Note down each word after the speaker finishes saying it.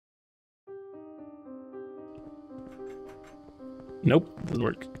Nope, doesn't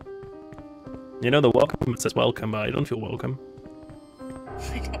work. You know the welcome, it says welcome, but I don't feel welcome.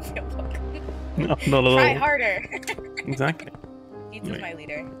 I don't feel welcome. No, not at all. Try harder. Exactly. Skeets is my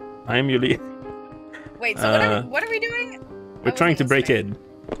leader. I am your leader. Wait, so what are we doing? We're trying to break in.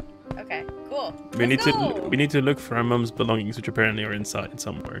 Okay, cool. We need to look for our mum's belongings, which apparently are inside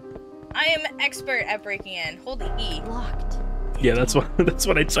somewhere. I am expert at breaking in. Hold E. Locked. Yeah, that's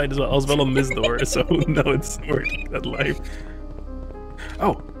what I tried as well. I was well on this door, so no, it's working that live.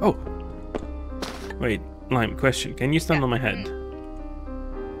 Oh. Wait, Lime, question. Can you stand on my head?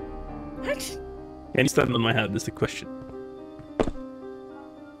 What? Can you stand on my head? That's the question.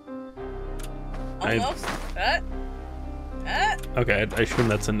 Almost. Okay, I assume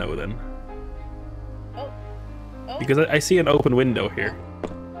that's a no then. Oh. Because I see an open window here.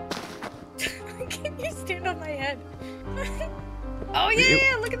 Can you stand on my head? Oh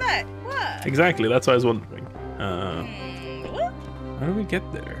yeah, look at that. What? Exactly, that's what I was wondering. What? How do we get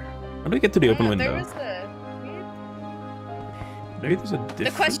there? How do we get to the open window? There was Maybe there's a different...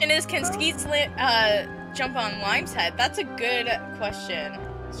 The question is, can Skeets jump on Lime's head? That's a good question.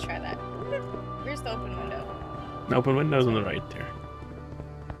 Let's try that. Where's the open window? The open window's on the right there.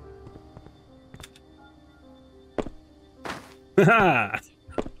 Haha!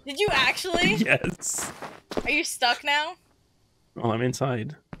 Did you actually? Yes. Are you stuck now? Well, I'm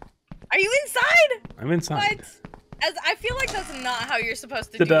inside. Are you inside? I'm inside. What? I feel like that's not how you're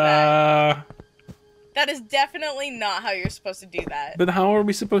supposed to do that. That is definitely not how you're supposed to do that. But how are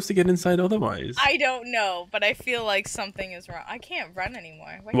we supposed to get inside otherwise? I don't know, but I feel like something is wrong. I can't run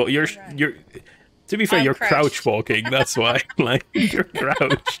anymore. Well, you're. To be fair, you're crouch walking. That's why. Like you're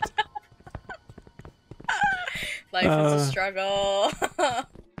crouched. Life is a struggle.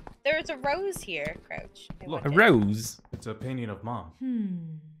 There's a rose here, Crouch. Look, a rose. It's a painting of Mom.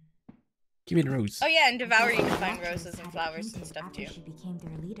 Give me the rose. Oh yeah, in Devour you can find roses and flowers and stuff too. She became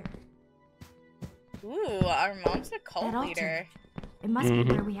their leader. Ooh, our mom's a cult leader. It must be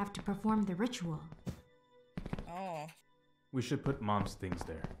where we have to perform the ritual. Oh. We should put Mom's things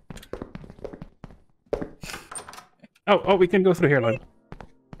there. Oh, we can go through here, Lime.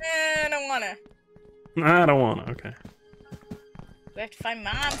 I don't wanna. I don't wanna. Okay. We have to find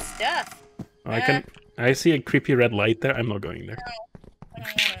Mom's stuff. I see a creepy red light there. I'm not going there. No, I don't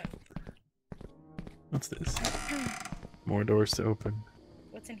want it. What's this? More doors to open.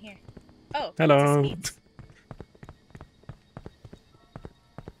 What's in here? Oh, hello.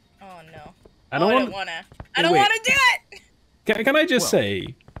 Oh no. I don't wanna do it. Can I just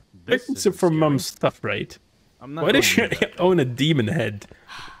say, this is for Mum's stuff, right? Why does she own a demon head?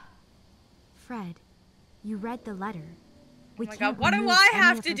 Fred, you read the letter. Oh my god, why do I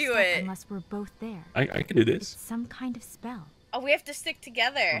have to do it? Unless we're both there. I can do this. It's some kind of spell. Oh, we have to stick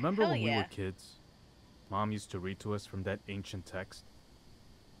together. Remember when we were kids? Mom used to read to us from that ancient text.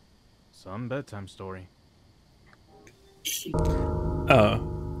 Some bedtime story.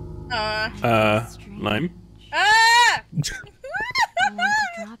 Lime? Ah! I want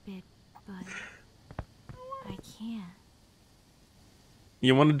to drop it, but I can't.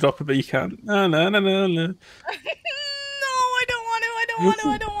 You want to drop it, but you can't. No. No, I don't want to.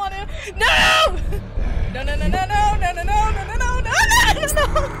 I don't want to. No! No!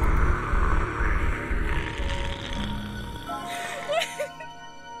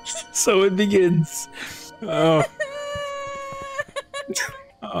 So it begins. Oh.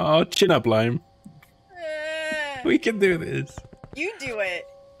 Oh, chin up, Lime. We can do this. You do it.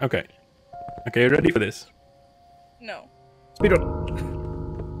 Okay. Okay, ready for this? No. Speed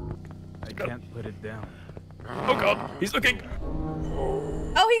run. I can't put it down. Oh god, he's looking.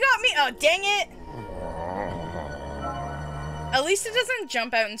 Oh, he got me. Oh, dang it. At least it doesn't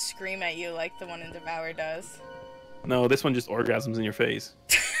jump out and scream at you like the one in Devour does. No, this one just orgasms in your face.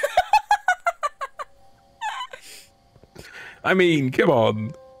 I mean, come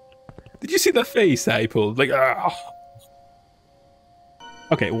on. Did you see the face I pulled? Like, ah.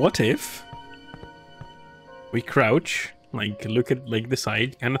 Okay, what if we crouch, like look at like the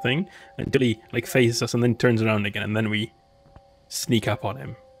side kind of thing, until he like faces us and then turns around again, and then we sneak up on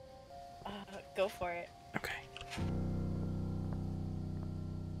him. Go for it. Okay.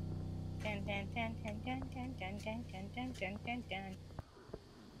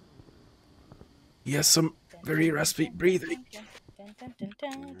 He has some very raspy breathing.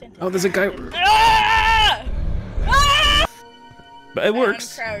 Oh, there's a guy. Ah! Ah! But it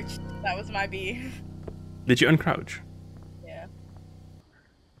works. Uncrouched. That was my B. Did you uncrouch? Yeah.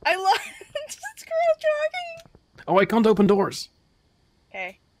 I love just crouch walking. Oh, I can't open doors.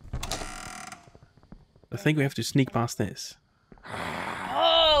 Okay. I think we have to sneak past this.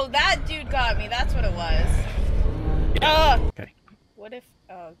 Oh, that dude got me. That's what it was. Oh. Okay. What if?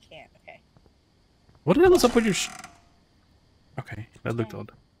 Oh, can't. Okay. What the hell is up with your Okay, that looked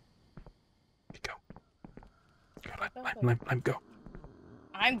odd. Go. Lime, go.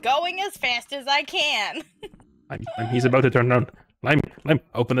 I'm going as fast as I can. Lime, he's about to turn around. Lime,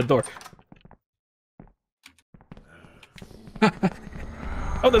 open the door.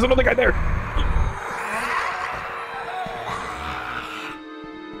 Oh, there's another guy there.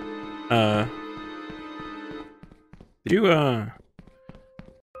 Did you,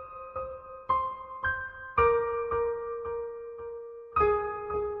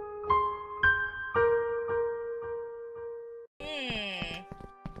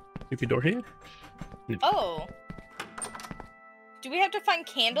 Leave your door here? No. Oh. Do we have to find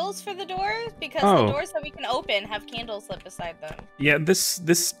candles for the doors? Because the doors that we can open have candles lit beside them. Yeah, this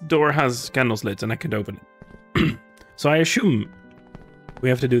door has candles lit and I could open it. So I assume we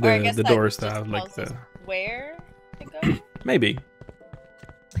have to do the doors that have like the... Where to go? Maybe.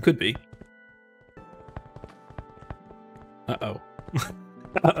 It could be. Uh-oh.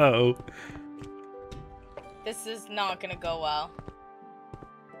 Uh-oh. This is not gonna go well.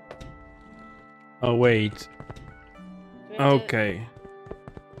 Oh, wait. Okay.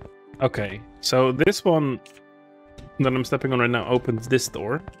 Okay, so this one that I'm stepping on right now opens this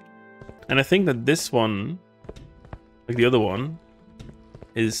door. And I think that this one, like the other one,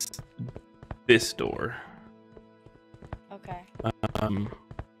 is this door. Okay.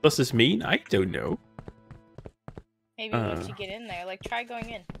 Does this mean? I don't know. Maybe once you get in there, like try going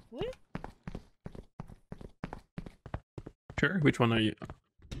in. Woo. Sure, which one are you?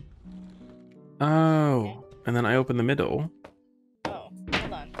 Oh, okay. And then I open the middle. Oh,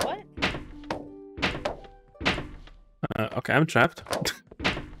 hold on. What? Okay, I'm trapped.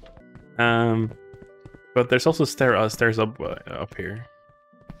 But there's also stairs up here.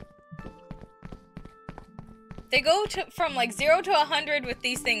 They go from like 0 to 100 with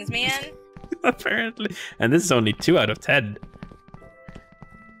these things, man. Apparently, and this is only 2 out of 10.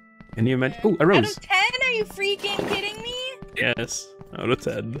 Can you imagine? Oh, a rose. Out of 10? Are you freaking kidding me? Yes, out of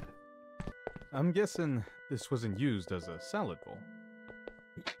 10. I'm guessing this wasn't used as a salad bowl.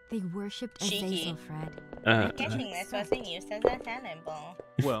 They worshipped Azazel, Fred. I'm guessing this wasn't used as a salad bowl.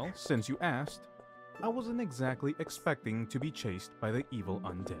 Well, since you asked, I wasn't exactly expecting to be chased by the evil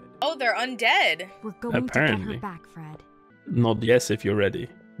undead. Oh, they're undead. We're going to get her back, Fred. Not yes if you're ready.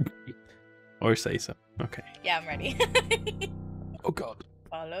 Or say so. Okay. Yeah, I'm ready. Oh god.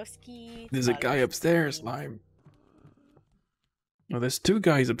 Follow Skeets. There's a guy upstairs, Lime. Oh, there's 2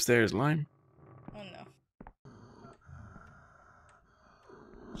 guys upstairs, Lime. Oh no.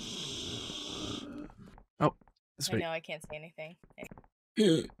 Oh, this way. I know, I can't see anything.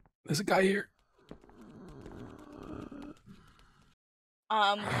 Yeah, there's a guy here.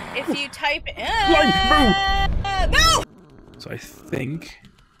 If you type in... No! So I think...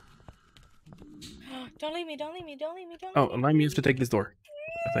 Don't leave me, don't leave me, don't leave me, don't Oh, leave me. Lime, you have to take this door.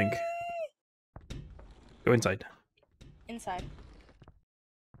 I think. Go inside. Inside.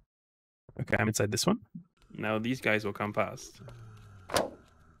 Okay, I'm inside this one. Now these guys will come past.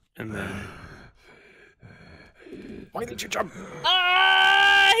 And then... Why did you jump?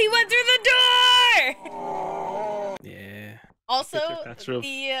 Ah! He went through the door! Yeah. Also,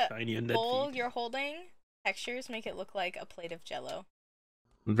 the bowl you're holding, textures make it look like a plate of Jello.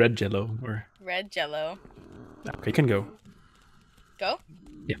 Red Jello, or... Red Jello. Okay, you can go. Go?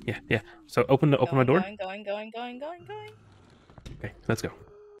 Yeah. So open my door. Going. Okay, let's go.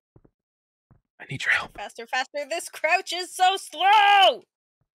 I need your help. Faster. This crouch is so slow!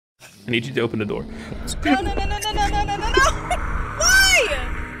 I need you to open the door. No! Why?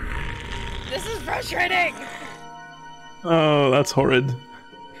 This is frustrating! Oh, that's horrid.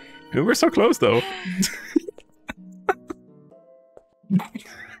 We were so close, though.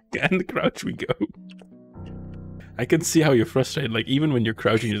 And crouch we go. I can see how you're frustrated. Like, even when you're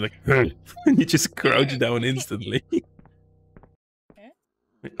crouching, you're like, and you just crouch down instantly.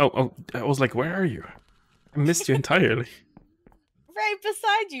 Oh, I was like, where are you? I missed you entirely. Right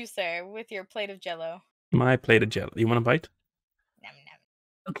beside you, sir, with your plate of Jello. My plate of Jello. You want a bite?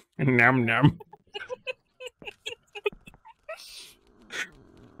 Nom. Nom.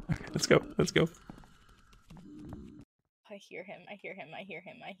 Let's go. I hear him.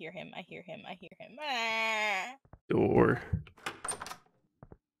 Ah. Door.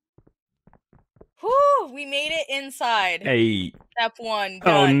 Whew, we made it inside. Hey. Step 1,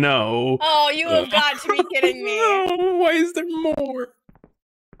 done. Oh no. Oh, you have got to be kidding me. No, why is there more?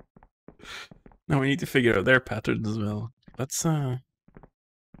 Now we need to figure out their patterns as well. Let's Huh?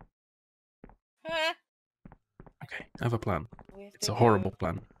 Okay, I have a plan. It's a horrible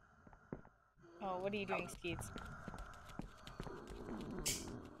plan. Oh, what are you doing, Skeets?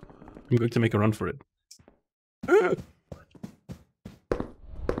 I'm going to make a run for it.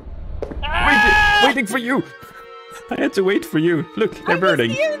 Waiting for you! I had to wait for you. Look, they're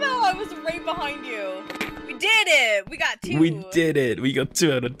burning. I was here though. I was right behind you. We did it. We got 2. We did it. We got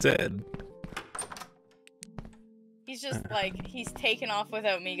 2 out of 10. He's just like, he's taken off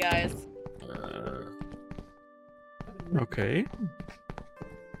without me, guys. Okay.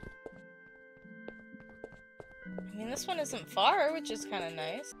 I mean, this one isn't far, which is kind of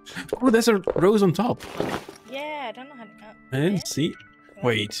nice. Oh, there's a rose on top. Yeah, I don't know how to... I didn't see.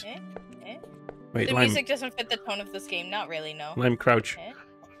 Wait. Wait, The Lime. music doesn't fit the tone of this game. Not really, no. Lime, crouch.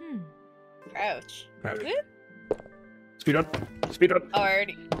 Crouch. Crouch. Whoop. Speed run. Speed run. Oh, I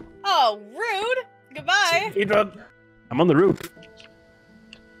already... Oh, rude! Goodbye! Speed run. I'm on the roof.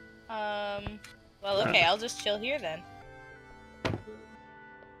 Well, okay, I'll just chill here then.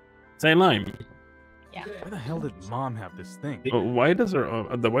 Say Lime. Yeah. Why the hell did Mom have this thing? Why does her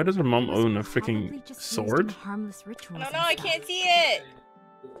mom own a freaking Probably just used sword? in harmless rituals No, and I stuff. can't see it!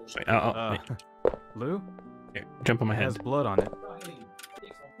 Wait, Lou? here, jump on my It has head. blood on it.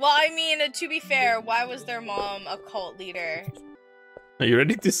 Well, I mean, to be fair, why was their mom a cult leader? Are you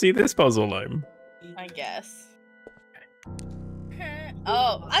ready to see this puzzle, Lime? I guess.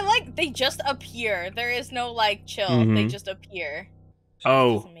 Oh, I like, they just appear. There is no, like, chill. They Mhm. just appear.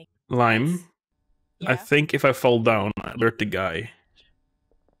 Oh, Doesn't make Lime. sense. I Yeah. think if I fall down, I alert the guy.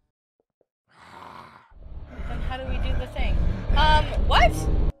 Then how do we do the thing? What?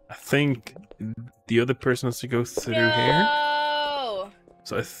 I think the other person has to go through here. No!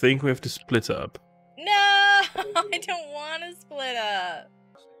 So I think we have to split up. No! I don't want to split up.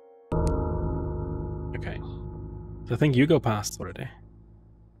 Okay. So I think you go past already.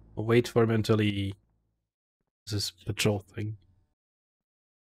 We'll wait for him until he does his patrol thing.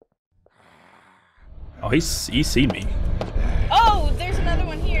 Oh, he's seen me. Oh, there's another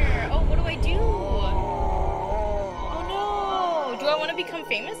one here. Oh, what do I do? Oh no! Do I want to become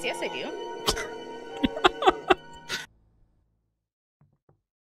famous? Yes, I do.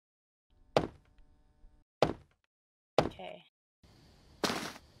 Okay.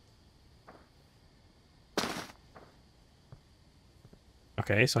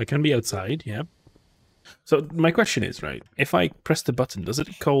 Okay, so I can be outside, yeah. So my question is, right, if I press the button, does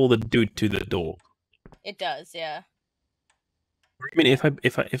it call the dude to the door? It does, yeah. I mean,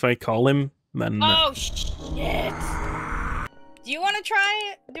 if I call him, then Oh shit! Do you want to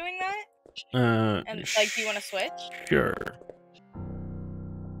try doing that? And like, do you want to switch? Sure.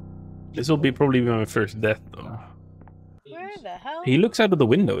 This will be probably my first death, though. Where the hell? He looks out of the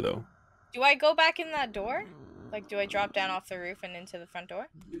window, though. Do I go back in that door? Like, do I drop down off the roof and into the front door?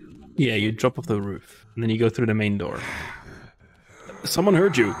 Yeah, you drop off the roof, and then you go through the main door. Someone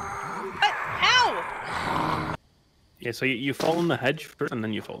heard you. What? How? Yeah, so you fall in the hedge first, and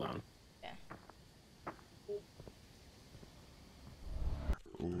then you fall down. Yeah.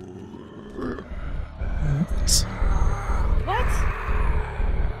 What?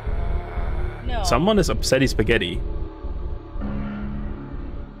 No. Someone is upsetty spaghetti.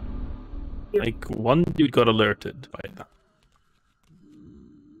 Like, one dude got alerted by that.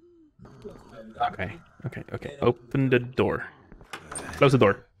 Okay. Open the door. Close the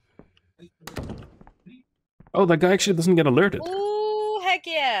door. Oh, that guy actually doesn't get alerted. Ooh, heck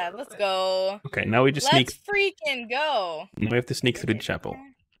yeah. Let's go. Okay, now we just Let's sneak. freaking go. Now we have to sneak through the chapel.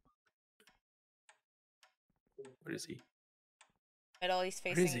 Where is he? Middle, he's is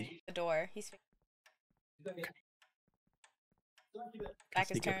facing he? the door. He's Okay.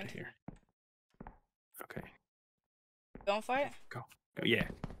 back is Sneak up to turned. here. Okay. Going for it? Go. Yeah.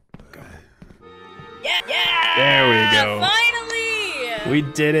 Go. Yeah! Yeah! There we go. Finally! We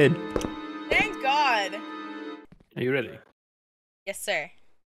did it. Thank God. Are you ready? Yes, sir.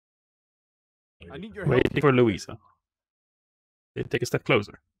 I need your help. Waiting for Louisa. Take a step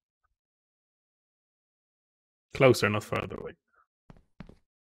closer. Closer, not further away.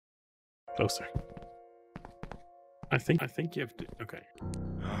 Closer. I think you have to. Okay.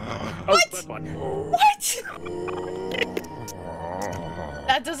 What? Oh, that one. What?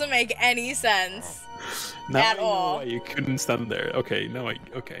 That doesn't make any sense. Now At I know all. why you couldn't stand there. Okay, now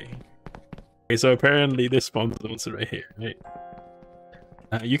okay. Okay, so apparently this spawns the monster right here, right?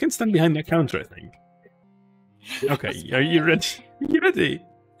 You can stand behind that counter, I think. Okay, are you ready? You ready?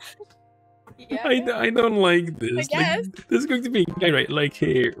 Yeah. I don't like this. I guess. Like, this is going to be a guy right like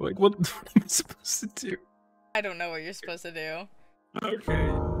here. Like, what am I supposed to do? I don't know what you're supposed to do. Okay.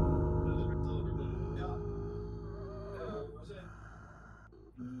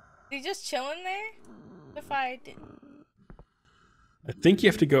 Is he just chilling there? If I didn't. I think you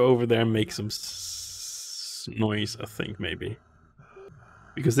have to go over there and make some noise, I think, maybe.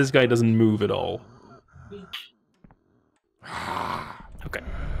 Because this guy doesn't move at all. Okay.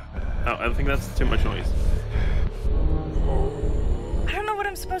 Oh, I think that's too much noise. I don't know what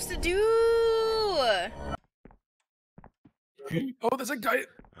I'm supposed to do. Oh, there's a guy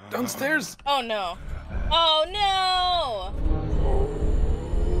downstairs. Oh no. Oh no!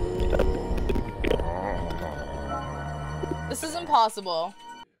 This is impossible.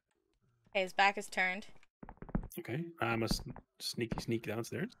 Okay, his back is turned. Okay, I must sneak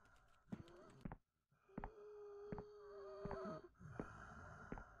downstairs.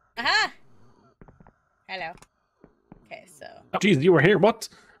 Aha! Hello. Okay, so. Oh, jeez, you were here. What?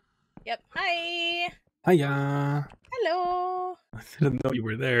 Yep. Hi. Hiya. Hello. I didn't know you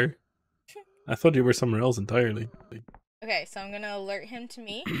were there. I thought you were somewhere else entirely. Okay, so I'm gonna alert him to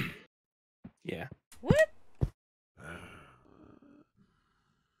me. Yeah. What?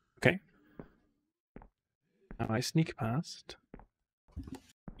 Okay. Now I sneak past.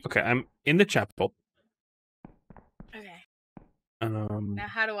 Okay, I'm in the chapel. Okay. Um, Now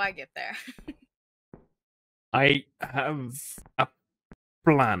how do I get there? I have a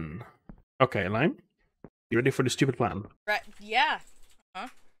plan. Okay, Lime, you ready for the stupid plan? Right. Yeah.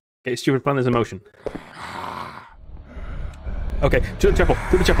 Okay, stupid plan is in motion. Okay, to the chapel,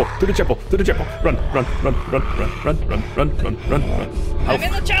 to the chapel, to the chapel, to the chapel. Run. I'm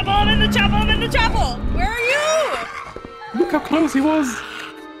in the chapel. I'm in the chapel. I'm in the chapel. Where are you? Look how close he was.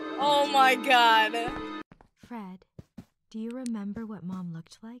 Oh my god. Fred, do you remember what Mom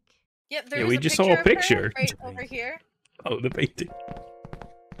looked like? Yep, there Yeah, was we a just picture saw a of her picture. right over here. Oh, the painting.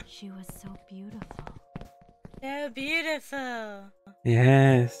 She was so beautiful. So beautiful.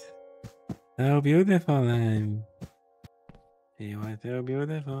 Yes. So beautiful, Lime. You are so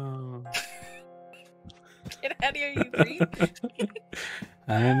beautiful. Get out of here, you creep.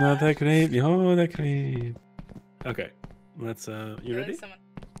 I'm not a creep, you're the creep. Okay, let's, you ready? Someone...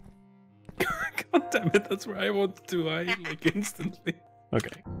 God damn it, that's where I want to hide, like, instantly.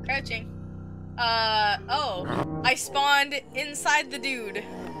 Okay. Crouching. Oh. I spawned inside the dude.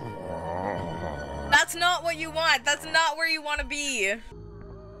 That's not what you want. That's not where you want to be.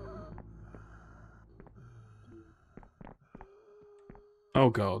 Oh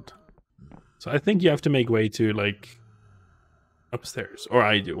god. So I think you have to make way to, like, upstairs. Or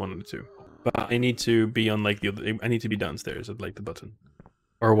I do, one of the two. But I need to be on, like, the other... I need to be downstairs at, like, the button.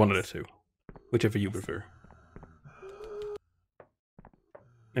 Or one of the two. Whichever you prefer.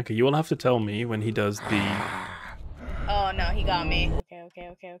 Okay, you will have to tell me when he does the... Oh no, he got me. Okay.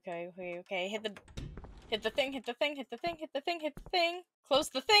 Hit the thing. Close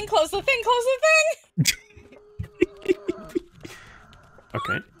the thing.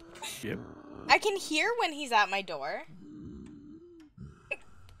 Okay. Yep. I can hear when he's at my door.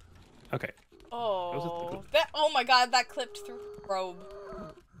 Okay. Oh, oh my god, that clipped through his robe.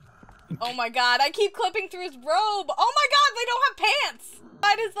 Oh my god, I keep clipping through his robe. Oh my god, they don't have pants.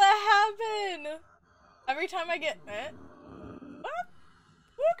 Why does that happen? Every time I get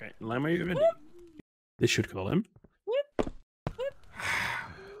Okay, Lime, are you ready? This should call him.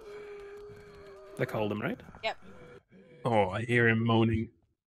 That called him, right? Yep. Oh, I hear him moaning.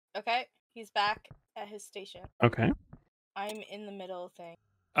 Okay, he's back at his station. Okay. I'm in the middle thing.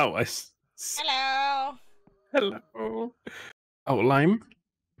 Oh, Hello. Hello. Oh, Lime?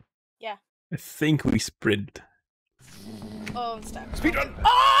 Yeah. I think we sprint. Oh, I'm stuck. Speedrun!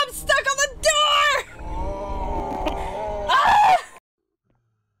 Oh, I'm stuck on the door! Ah!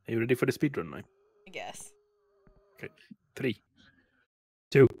 Are you ready for the speedrun, Lime? I guess. Okay. 3,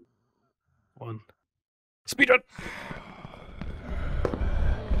 2, 1. Speedrun!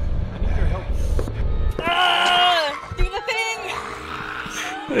 I need your help. Ah! Do the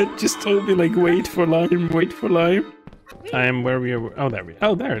thing! It just told me, like, wait for Lime, wait for Lime. I am where we are. Oh, there we are.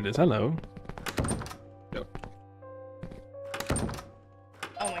 Oh, there it is. Hello. No.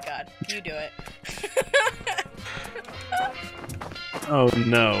 Oh my god, you do it. Oh,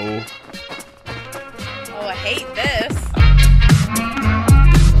 no. Oh, I hate this.